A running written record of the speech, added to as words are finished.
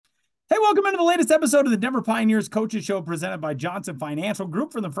Welcome into the latest episode of the Denver Pioneers Coaches Show presented by Johnson Financial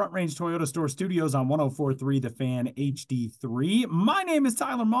Group from the Front Range Toyota Store Studios on 104.3 The Fan HD3. My name is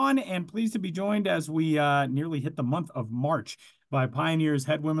Tyler Maun, and pleased to be joined as we nearly hit the month of March by Pioneers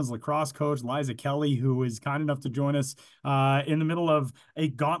head women's lacrosse coach Liza Kelly, who is kind enough to join us in the middle of a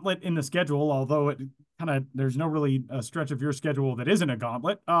gauntlet in the schedule, although it there's no really stretch of your schedule that isn't a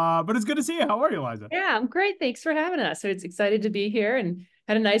gauntlet. But it's good to see you. How are you, Liza? Yeah, I'm great. Thanks for having us. So it's excited to be here and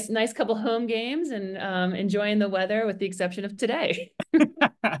had a nice couple home games and enjoying the weather with the exception of today.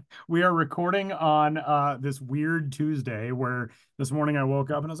 We are recording on this weird Tuesday where this morning I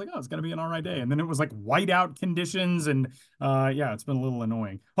woke up and I was like, oh, it's going to be an all right day. And then it was like whiteout conditions. And yeah, it's been a little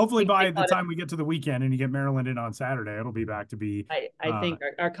annoying. Hopefully by the time we get to the weekend and you get Maryland in on Saturday, it'll be back to be. I think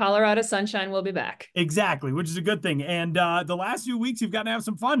our Colorado sunshine will be back. Exactly, which is a good thing. And the last few weeks, you've got to have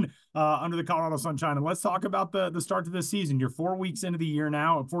some fun under the Colorado sunshine. And let's talk about the start to this season. You're 4 weeks into the year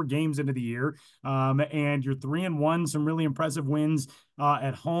now, 4 games into the year. And you're 3-1, some really impressive wins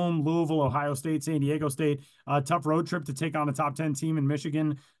at home, Louisville, Ohio State, San Diego State, tough road trip to take on a top 10 team in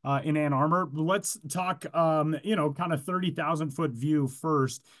Michigan in Ann Arbor. Let's talk, kind of 30,000 foot view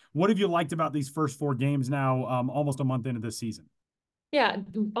first. What have you liked about these first 4 games now, almost a month into this season? Yeah,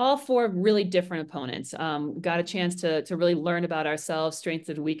 all 4 really different opponents. Got a chance to really learn about ourselves, strengths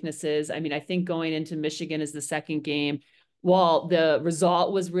and weaknesses. I mean, I think going into Michigan as the second game, while the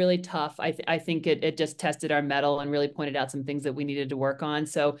result was really tough, I think it just tested our mettle and really pointed out some things that we needed to work on.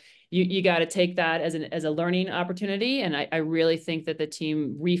 So you got to take that as a learning opportunity. And I really think that the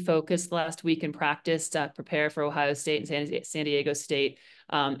team refocused last week and practiced to prepare for Ohio State and San Diego State,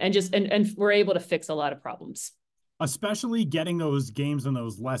 and we're able to fix a lot of problems. Especially getting those games and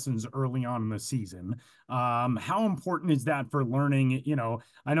those lessons early on in the season. How important is that for learning?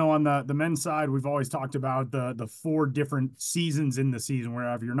 I know on the men's side, we've always talked about the 4 different seasons in the season, where you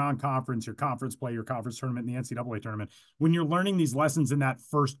have your non-conference, your conference play, your conference tournament, and the NCAA tournament. When you're learning these lessons in that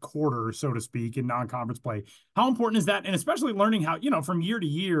first quarter, so to speak, in non-conference play, how important is that? And especially learning how, from year to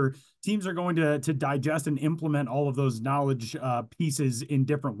year, teams are going to digest and implement all of those knowledge pieces in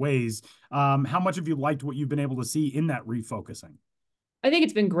different ways. How much have you liked what you've been able to see in that refocusing? I think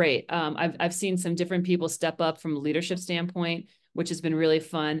it's been great. I've seen some different people step up from a leadership standpoint, which has been really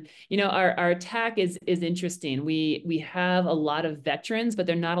fun. Our attack is interesting. We have a lot of veterans, but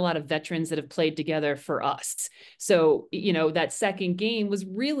there are not a lot of veterans that have played together for us. So, that second game was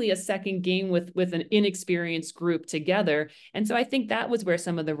really a second game with an inexperienced group together. And so I think that was where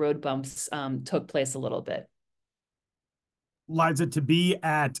some of the road bumps took place a little bit. Liza, to be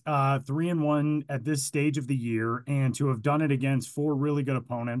at 3-1 at this stage of the year and to have done it against 4 really good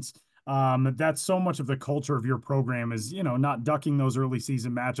opponents, that's so much of the culture of your program is, not ducking those early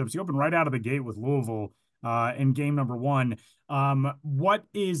season matchups. You open right out of the gate with Louisville in game number 1. What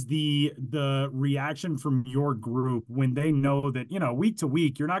is the reaction from your group when they know that, week to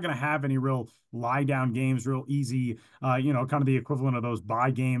week, you're not going to have any real lie down games, real easy, kind of the equivalent of those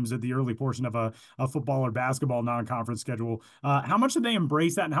bye games at the early portion of a football or basketball non-conference schedule. How much do they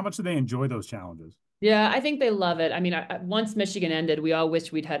embrace that and how much do they enjoy those challenges? Yeah, I think they love it. I mean, once Michigan ended, we all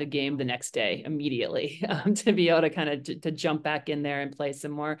wished we'd had a game the next day immediately to be able to kind of to jump back in there and play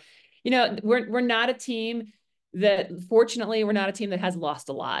some more. We're not a team fortunately, we're not a team that has lost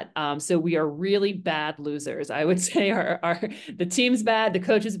a lot. So we are really bad losers. I would say the team's bad, the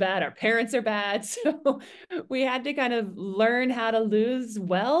coach is bad, our parents are bad. So we had to kind of learn how to lose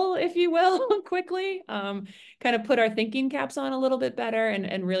well, if you will, quickly, kind of put our thinking caps on a little bit better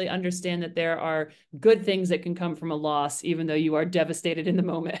and really understand that there are good things that can come from a loss, even though you are devastated in the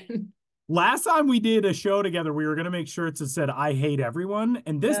moment. Last time we did a show together, we were going to make shirts that said, I hate everyone.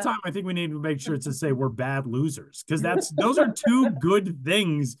 And this time, I think we need to make shirts that say we're bad losers, because those are 2 good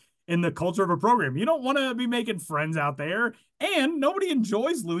things in the culture of a program. You don't want to be making friends out there, and nobody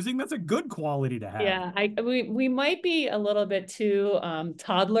enjoys losing. That's a good quality to have. Yeah, we might be a little bit too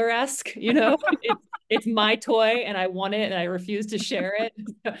toddler-esque, it's my toy and I want it and I refuse to share it.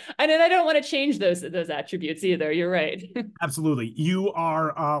 And I don't want to change those attributes either. You're right. Absolutely. You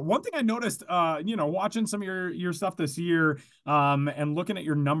are one thing I noticed, watching some of your stuff this year, and looking at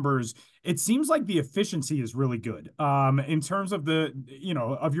your numbers, it seems like the efficiency is really good. In terms of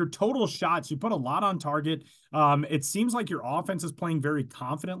of your total shots, you put a lot on target. It seems like your offense is playing very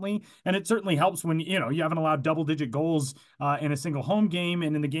confidently, and it certainly helps when, you haven't allowed double-digit goals in a single home game.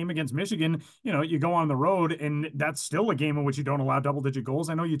 And in the game against Michigan, you go on the road, and that's still a game in which you don't allow double-digit goals.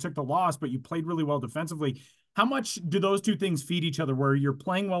 I know you took the loss, but you played really well defensively. How much do those 2 things feed each other, where you're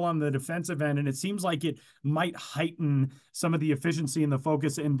playing well on the defensive end, and it seems like it might heighten some of the efficiency and the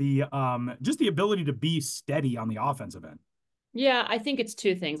focus and the just the ability to be steady on the offensive end? Yeah, I think it's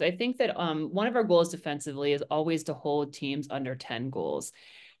two things. I think that one of our goals defensively is always to hold teams under 10 goals.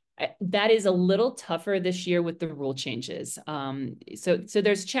 That is a little tougher this year with the rule changes. So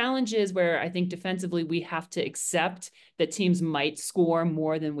there's challenges where I think defensively we have to accept that teams might score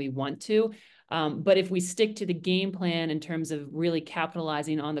more than we want to. But if we stick to the game plan in terms of really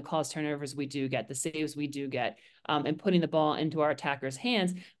capitalizing on the calls turnovers we do get, the saves we do get, and putting the ball into our attackers'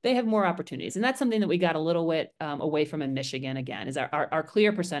 hands, they have more opportunities. And that's something that we got a little bit away from in Michigan again, is our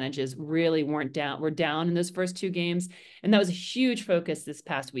clear percentages really weren't down. We're down in those first two games. And that was a huge focus this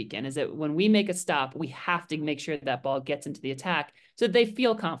past weekend, is that when we make a stop, we have to make sure that ball gets into the attack so that they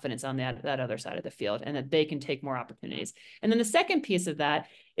feel confidence on that other side of the field and that they can take more opportunities. And then the second piece of that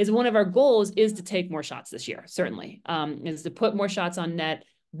is one of our goals is to take more shots this year, certainly, is to put more shots on net,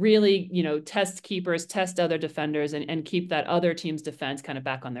 really, test keepers, test other defenders, and keep that other team's defense kind of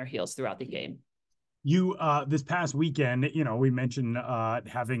back on their heels throughout the game. You this past weekend, we mentioned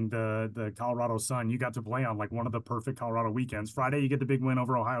having the Colorado Sun. You got to play on like one of the perfect Colorado weekends. Friday, you get the big win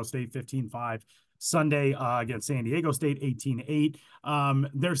over Ohio State 15-5. Sunday against San Diego State 18-8.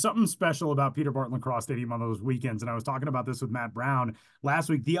 There's something special about Peter Barton Lacrosse Stadium on those weekends. And I was talking about this with Matt Brown last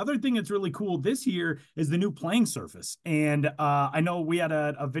week. The other thing that's really cool this year is the new playing surface. And I know we had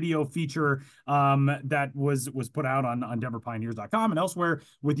a video feature that was put out on DenverPioneers.com and elsewhere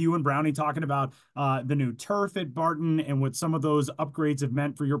with you and Brownie talking about the new turf at Barton and what some of those upgrades have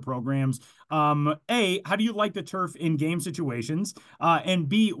meant for your programs. A, how do you like the turf in game situations? And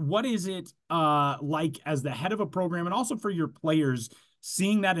B, what is it like as the head of a program and also for your players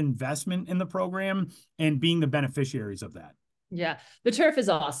seeing that investment in the program and being the beneficiaries of that? Yeah, the turf is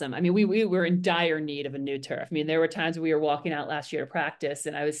awesome. I mean, we were in dire need of a new turf. I mean, there were times we were walking out last year to practice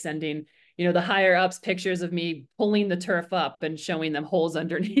and I was sending, the higher ups pictures of me pulling the turf up and showing them holes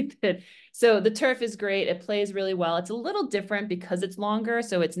underneath it. So the turf is great. It plays really well. It's a little different because it's longer,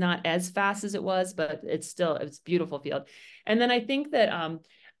 so it's not as fast as it was, but it's a beautiful field. And then I think that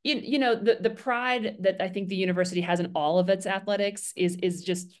the pride that I think the university has in all of its athletics is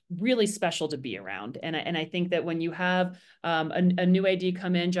just really special to be around. And I think that when you have a new AD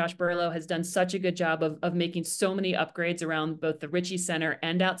come in, Josh Burlow has done such a good job of making so many upgrades around both the Ritchie Center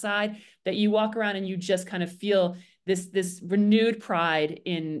and outside, that you walk around and you just kind of feel this renewed pride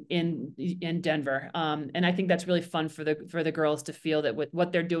in Denver. And I think that's really fun for the girls to feel that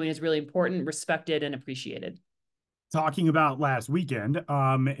what they're doing is really important, respected, and appreciated. Talking about last weekend,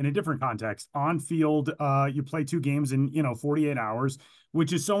 in a different context, on field, you play two games in 48 hours,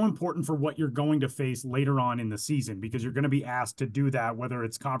 which is so important for what you're going to face later on in the season, because you're going to be asked to do that, whether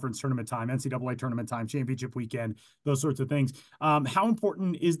it's conference tournament time, NCAA tournament time, championship weekend, those sorts of things. How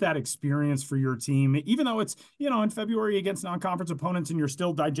important is that experience for your team, even though it's in February against non-conference opponents and you're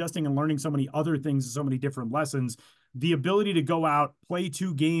still digesting and learning so many other things, so many different lessons? The ability to go out, play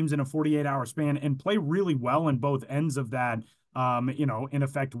two games in a 48-hour span and play really well in both ends of that, in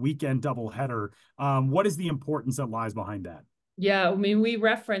effect, weekend doubleheader. What is the importance that lies behind that? Yeah, I mean, we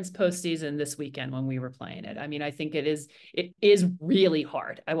referenced postseason this weekend when we were playing it. I mean, I think it is really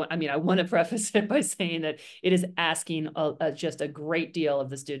hard. I want to preface it by saying that it is asking just a great deal of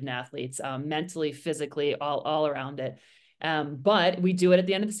the student athletes, mentally, physically, all around it. But we do it at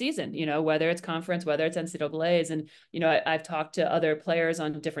the end of the season, whether it's conference, whether it's NCAAs. And, I've talked to other players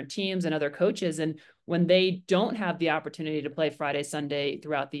on different teams and other coaches. And when they don't have the opportunity to play Friday, Sunday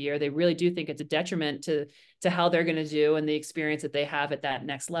throughout the year, they really do think it's a detriment to how they're going to do and the experience that they have at that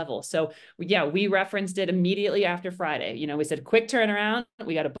next level. So yeah, we referenced it immediately after Friday. We said, quick turnaround.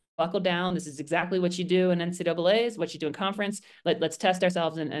 We got to buckle down. This is exactly what you do in NCAAs, what you do in conference. Let's test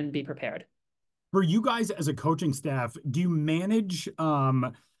ourselves and be prepared. For you guys as a coaching staff, do you manage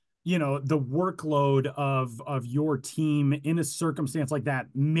the workload of your team in a circumstance like that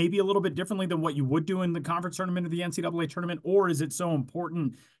maybe a little bit differently than what you would do in the conference tournament or the NCAA tournament? Or is it so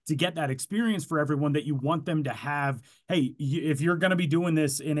important to get that experience for everyone that you want them to have, hey, if you're going to be doing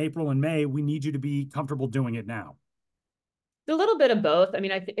this in April and May, we need you to be comfortable doing it now? A little bit of both. I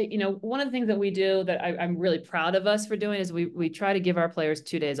mean, one of the things that we do that I'm really proud of us for doing is we try to give our players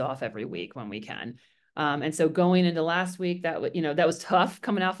 2 days off every week when we can. And so going into last week, that was tough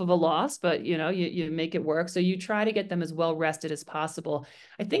coming off of a loss, but you make it work. So you try to get them as well rested as possible.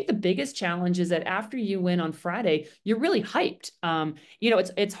 I think the biggest challenge is that after you win on Friday, you're really hyped.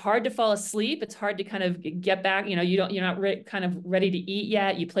 It's hard to fall asleep. It's hard to kind of get back. You're not kind of ready to eat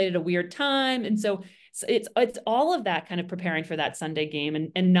yet. You played at a weird time, and so it's all of that kind of preparing for that Sunday game,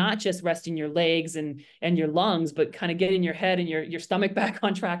 and not just resting your legs and your lungs, but kind of getting your head and your stomach back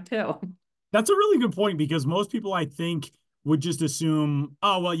on track too. That's a really good point, because most people, I think, would just assume,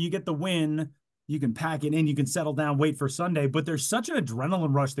 oh, well, you get the win, you can pack it in, you can settle down, wait for Sunday, but there's such an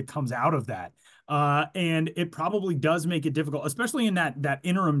adrenaline rush that comes out of that. And it probably does make it difficult, especially in that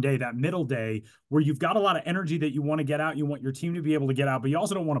interim day, that middle day, where you've got a lot of energy that you want to get out. You want your team to be able to get out, but you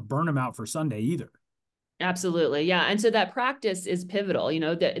also don't want to burn them out for Sunday either. Absolutely. Yeah. And so that practice is pivotal. You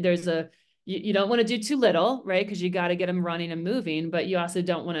don't want to do too little, right? Because you got to get them running and moving, but you also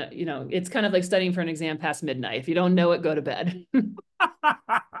don't want to, it's kind of like studying for an exam past midnight. If you don't know it, go to bed.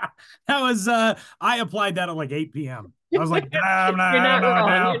 That was, I applied that at like 8 p.m. I was like, I'm not, You're not wrong.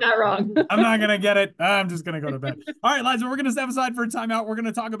 now. You're not wrong. I'm not going to get it. I'm just going to go to bed. All right, Liza, we're going to step aside for a timeout. We're going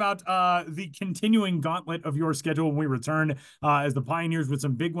to talk about the continuing gauntlet of your schedule when we return as the Pioneers with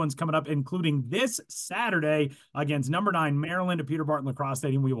some big ones coming up, including this Saturday against number 9 Maryland at Peter Barton Lacrosse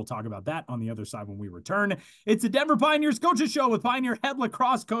Stadium. We will talk about that on the other side when we return. It's the Denver Pioneers Coaches Show with Pioneer head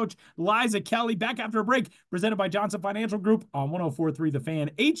lacrosse coach Liza Kelly. Back after a break, presented by Johnson Financial Group on 104.3 The Fan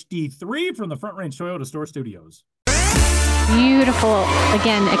HD3 from the Front Range Toyota Store Studios. Beautiful.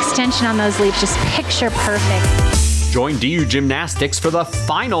 Again, extension on those leaps, just picture perfect. Join DU Gymnastics for the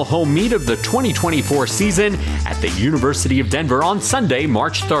final home meet of the 2024 season at the University of Denver on Sunday,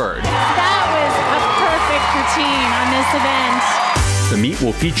 March 3rd. That was a perfect routine on this event. The meet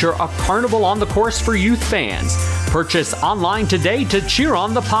will feature a carnival on the course for youth fans. Purchase online today to cheer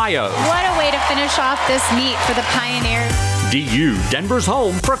on the Pios. What a way to finish off this meet for the Pioneers. DU, Denver's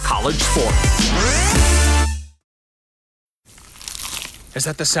home for college sports. Is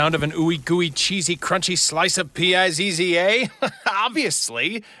that the sound of an ooey gooey cheesy crunchy slice of P-I-Z-Z-A?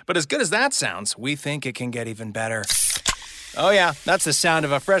 Obviously, but as good as that sounds, we think it can get even better. Oh yeah, that's the sound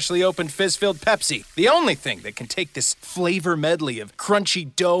of a freshly opened fizz-filled Pepsi. The only thing that can take this flavor medley of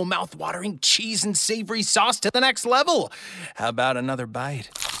crunchy dough, mouth-watering cheese, and savory sauce to the next level. How about another bite?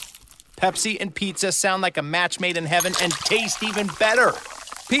 Pepsi and pizza sound like a match made in heaven and taste even better.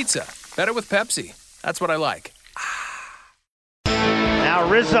 Pizza, better with Pepsi. That's what I like. Now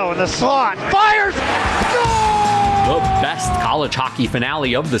Rizzo in the slot, fires, goal! The best college hockey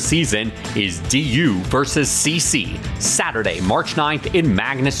finale of the season is DU versus CC, Saturday, March 9th in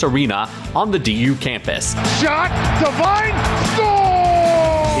Magnus Arena on the DU campus. Shot, Devine,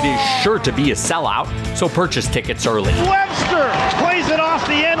 score! It is sure to be a sellout, so purchase tickets early. Webster plays it off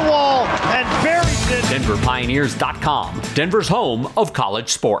the end wall and buries it. DenverPioneers.com, Denver's home of college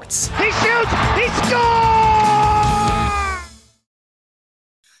sports. He shoots, he scores!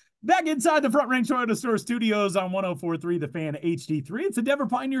 Back inside the Front Range Toyota Store Studios on 104.3 The Fan HD3. It's the Denver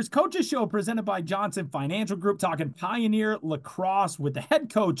Pioneers Coaches Show presented by Johnson Financial Group, talking Pioneer lacrosse with the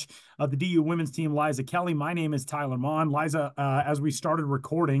head coach of the DU women's team, Liza Kelly. My name is Tyler Maun. Liza, as we started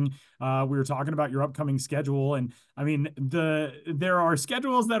recording, we were talking about your upcoming schedule. And I mean, there are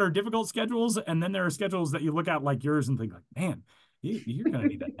schedules that are difficult schedules, and then there are schedules that you look at like yours and think like, man, you're going to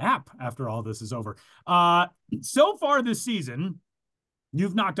need a nap after all this is over. So far this season,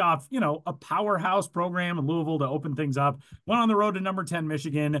 you've knocked off, a powerhouse program in Louisville to open things up. Went on the road to number 10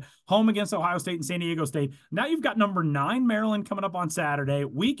 Michigan, home against Ohio State and San Diego State. Now you've got number 9 Maryland coming up on Saturday.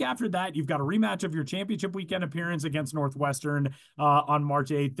 Week after that, you've got a rematch of your championship weekend appearance against Northwestern on March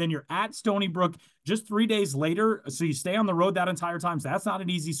 8th. Then you're at Stony Brook just 3 days later. So you stay on the road that entire time. So that's not an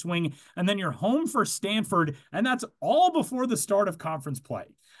easy swing. And then you're home for Stanford. And that's all before the start of conference play.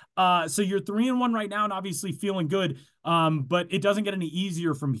 So you're 3-1 right now and obviously feeling good. But it doesn't get any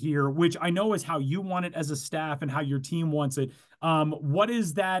easier from here, which I know is how you want it as a staff and how your team wants it. What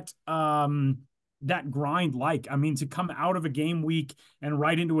is that grind like? I mean, to come out of a game week and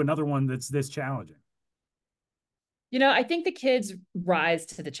right into another one that's this challenging. I think the kids rise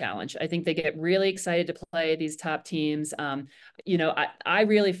to the challenge. I think they get really excited to play these top teams. I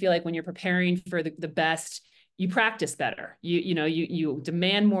really feel like when you're preparing for the best, you practice better. You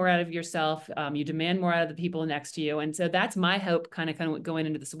demand more out of yourself. You demand more out of the people next to you. And so that's my hope kind of going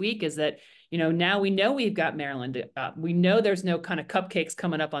into this week is that, now we know we've got Maryland. We know there's no kind of cupcakes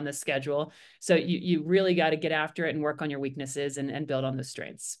coming up on the schedule. So you really got to get after it and work on your weaknesses and build on those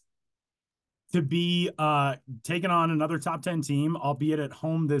strengths. To be taking on another top 10 team, albeit at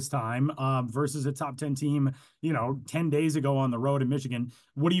home this time, versus a top 10 team, 10 days ago on the road in Michigan.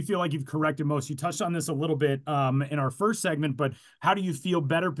 What do you feel like you've corrected most? You touched on this a little bit in our first segment, but how do you feel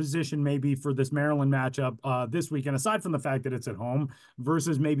better positioned maybe for this Maryland matchup this weekend, aside from the fact that it's at home,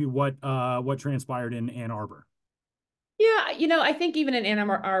 versus maybe what transpired in Ann Arbor? Yeah, I think even in Ann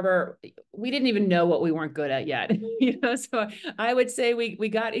Arbor, we didn't even know what we weren't good at yet. So I would say we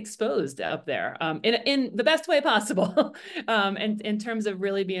got exposed up there, in the best way possible. And in terms of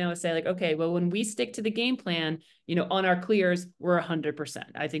really being able to say, like, okay, well, when we stick to the game plan, on our clears, we're 100%.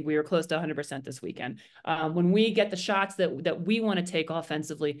 I think we were close to 100% this weekend. When we get the shots that we want to take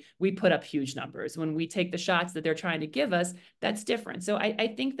offensively, we put up huge numbers. When we take the shots that they're trying to give us, that's different. So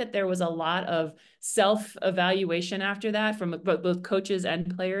I think that there was a lot of self-evaluation after that from both coaches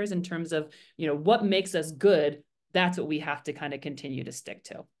and players in terms of, what makes us good. That's what we have to kind of continue to stick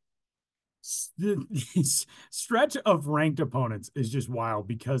to. The stretch of ranked opponents is just wild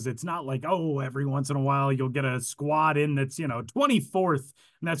because it's not like, oh, every once in a while you'll get a squad in that's 24th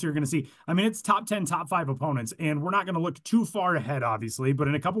and that's what you're going to see. I mean, it's top 10, top 5 opponents, and we're not going to look too far ahead, obviously, but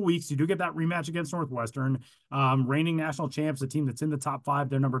in a couple weeks you do get that rematch against Northwestern, reigning national champs, a team that's in the top 5.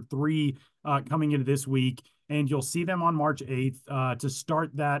 They're number 3 coming into this week, and you'll see them on March 8th to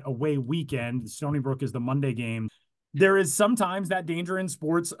start that away weekend. Stony Brook is the Monday game. There is sometimes that danger in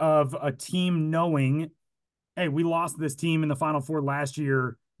sports of a team knowing, hey, we lost this team in the Final Four last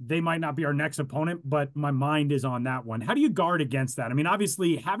year. They might not be our next opponent, but my mind is on that one. How do you guard against that? I mean,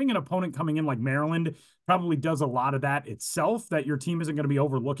 obviously, having an opponent coming in like Maryland probably does a lot of that itself, that your team isn't going to be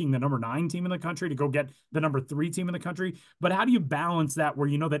overlooking the number 9 team in the country to go get the number 3 team in the country. But how do you balance that where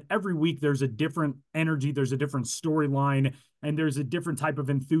you know that every week there's a different energy, there's a different storyline, and there's a different type of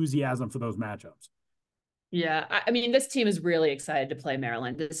enthusiasm for those matchups? Yeah, I mean, this team is really excited to play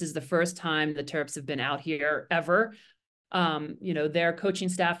Maryland. This is the first time the Terps have been out here ever. Their coaching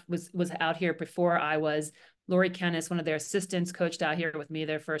staff was out here before I was. Lori Kennis, one of their assistants, coached out here with me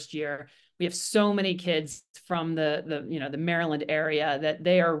their first year. We have so many kids from the Maryland area that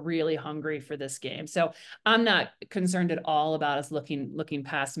they are really hungry for this game. So I'm not concerned at all about us looking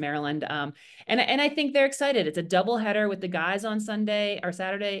past Maryland. And I think they're excited. It's a doubleheader with the guys on Sunday or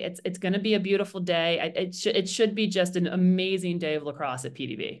Saturday. It's going to be a beautiful day. It should be just an amazing day of lacrosse at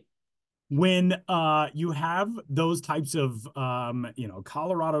PDB. When you have those types of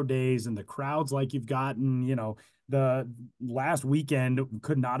Colorado days and the crowds like you've gotten, the last weekend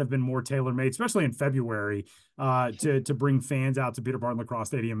could not have been more tailor-made, especially in February, to bring fans out to Peter Barton Lacrosse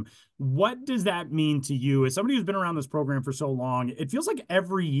Stadium. What does that mean to you as somebody who's been around this program for so long? It feels like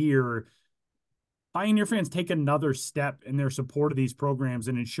every year Pioneer fans take another step in their support of these programs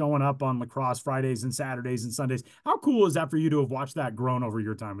and in showing up on lacrosse Fridays and Saturdays and Sundays. How cool is that for you to have watched that grown over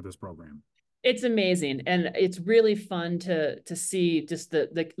your time with this program? It's amazing. And it's really fun to see just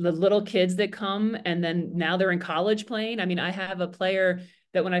the little kids that come and then now they're in college playing. I mean, I have a player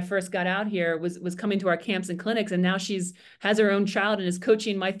that when I first got out here was coming to our camps and clinics, and now has her own child and is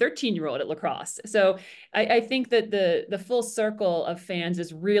coaching my 13-year-old at lacrosse. So I think that the full circle of fans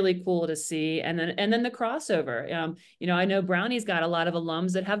is really cool to see. And then the crossover, I know Brownie's got a lot of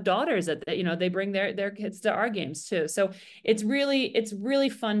alums that have daughters that, they bring their kids to our games too. So it's really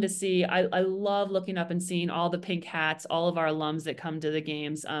fun to see. I love looking up and seeing all the pink hats, all of our alums that come to the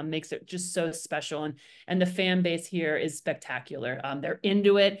games, makes it just so special. And the fan base here is spectacular. They're into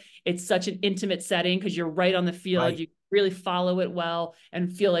it. It's such an intimate setting because you're right on the field. Right. You really follow it well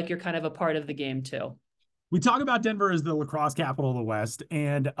and feel like you're kind of a part of the game too. We talk about Denver as the lacrosse capital of the West,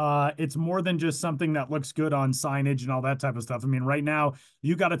 and it's more than just something that looks good on signage and all that type of stuff. I mean, right now,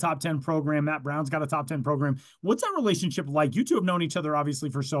 you got a top 10 program. Matt Brown's got a top 10 program. What's that relationship like? You two have known each other, obviously,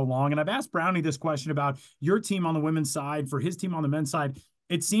 for so long, and I've asked Brownie this question about your team on the women's side, for his team on the men's side.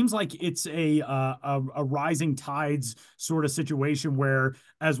 It seems like it's a rising tides sort of situation where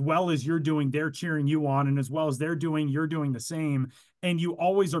as well as you're doing, they're cheering you on, and as well as they're doing, you're doing the same. And you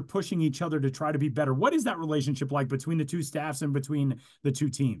always are pushing each other to try to be better. What is that relationship like between the two staffs and between the two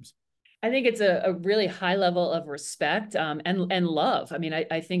teams? I think it's a really high level of respect and love. I mean,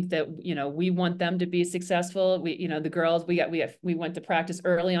 I think that, we want them to be successful. The girls, we went to practice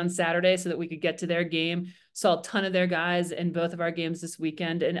early on Saturday so that we could get to their game. Saw a ton of their guys in both of our games this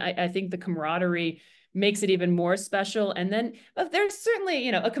weekend. And I think the camaraderie makes it even more special. And then there's certainly,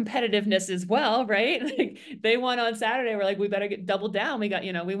 a competitiveness as well, right? Like they won on Saturday. We're like, we better get double down. We got,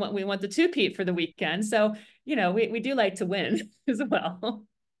 we want the two-peat for the weekend. So, we do like to win as well.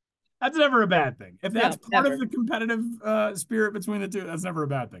 That's never a bad thing. If that's part never. of the competitive spirit between the two, that's never a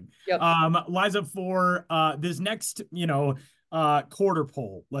bad thing. Yep. Liza, for this next, quarter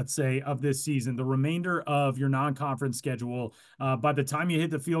pole, let's say, of this season, the remainder of your non-conference schedule, by the time you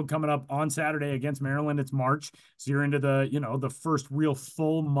hit the field coming up on Saturday against Maryland, it's March. So you're into the first real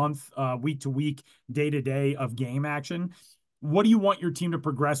full month, week to week, day to day of game action. what do you want your team to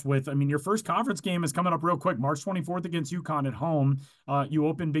progress with? I mean, your first conference game is coming up real quick, March 24th against UConn at home. You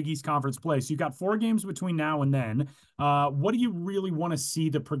open Big East Conference play. So you got 4 games between now and then. What do you really want to see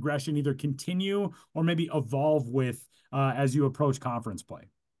the progression either continue or maybe evolve with as you approach conference play?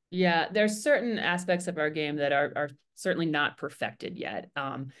 Yeah, there's certain aspects of our game that are certainly not perfected yet.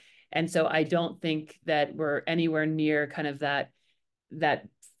 And so I don't think that we're anywhere near kind of that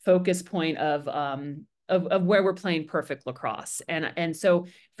focus point of where we're playing perfect lacrosse. And so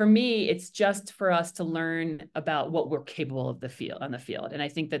for me, it's just for us to learn about what we're capable of on the field. And I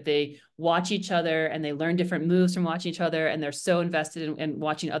think that they watch each other and they learn different moves from watching each other. And they're so invested in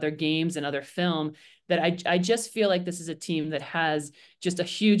watching other games and other film that I just feel like this is a team that has just a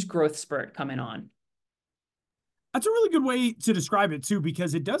huge growth spurt coming on. That's a really good way to describe it too,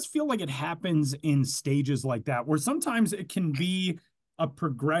 because it does feel like it happens in stages like that, where sometimes it can be a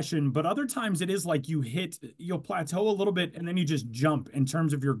progression, but other times it is like you'll plateau a little bit and then you just jump in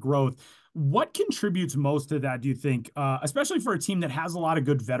terms of your growth. What contributes most to that, do you think, especially for a team that has a lot of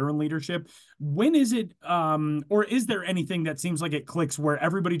good veteran leadership? When is it, or is there anything that seems like it clicks where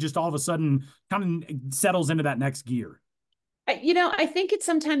everybody just all of a sudden kind of settles into that next gear? I think it's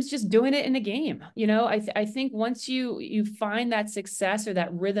sometimes just doing it in a game. I think once you find that success or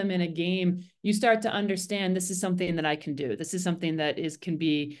that rhythm in a game, you start to understand this is something that I can do. This is something that can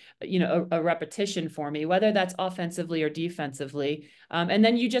be, a repetition for me, whether that's offensively or defensively. And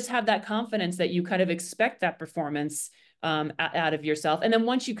then you just have that confidence that you kind of expect that performance out of yourself. And then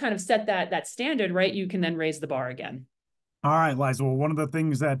once you kind of set that standard, right, you can then raise the bar again. All right, Liza. Well, one of the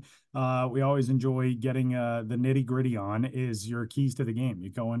things that we always enjoy getting the nitty gritty on is your keys to the game.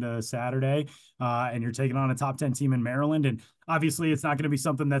 You go into Saturday and you're taking on a top 10 team in Maryland. And obviously it's not going to be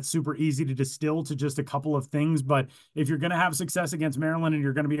something that's super easy to distill to just a couple of things. But if you're going to have success against Maryland and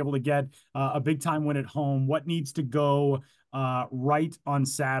you're going to be able to get a big time win at home, what needs to go right on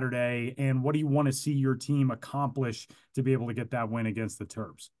Saturday? And what do you want to see your team accomplish to be able to get that win against the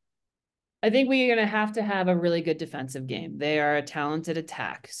Terps? I think we're going to have a really good defensive game. They are a talented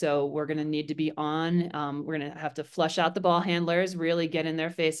attack. So we're going to need to be on. We're going to have to flush out the ball handlers, really get in their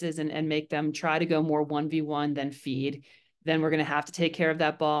faces and make them try to go more 1v1 than feed. Then we're going to have to take care of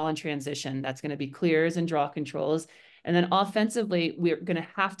that ball in transition. That's going to be clears and draw controls. And then offensively, we're going to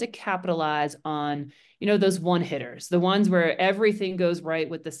have to capitalize on, those one hitters, the ones where everything goes right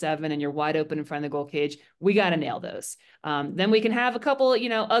with the 7 and you're wide open in front of the goal cage. We got to nail those. Then we can have a couple,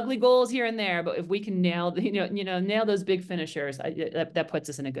 ugly goals here and there, but if we can nail those big finishers, that puts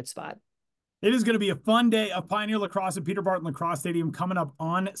us in a good spot. It is going to be a fun day of Pioneer Lacrosse at Peter Barton Lacrosse Stadium coming up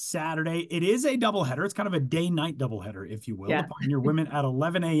on Saturday. It is a doubleheader. It's kind of a day-night doubleheader, if you will. Yeah. The Pioneer women at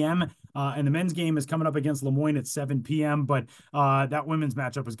 11 a.m. And the men's game is coming up against Lemoyne at 7 p.m. But that women's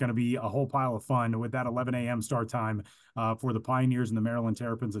matchup is going to be a whole pile of fun with that 11 a.m. start time for the Pioneers and the Maryland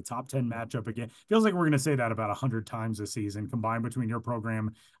Terrapins, a top 10 matchup again. Feels like we're going to say that about 100 times this season, combined between your program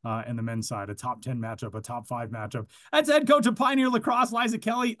and the men's side. A top 10 matchup, a top 5 matchup. That's head coach of Pioneer Lacrosse, Liza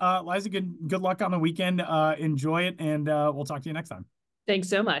Kelly. Liza, good luck on the weekend. Enjoy it, and we'll talk to you next time. Thanks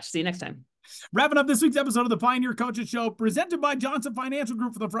so much. See you next time. Wrapping up this week's episode of the Pioneer Coaches Show, presented by Johnson Financial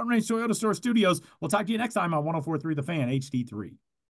Group for the Front Range Toyota Store Studios. We'll talk to you next time on 104.3 The Fan HD3.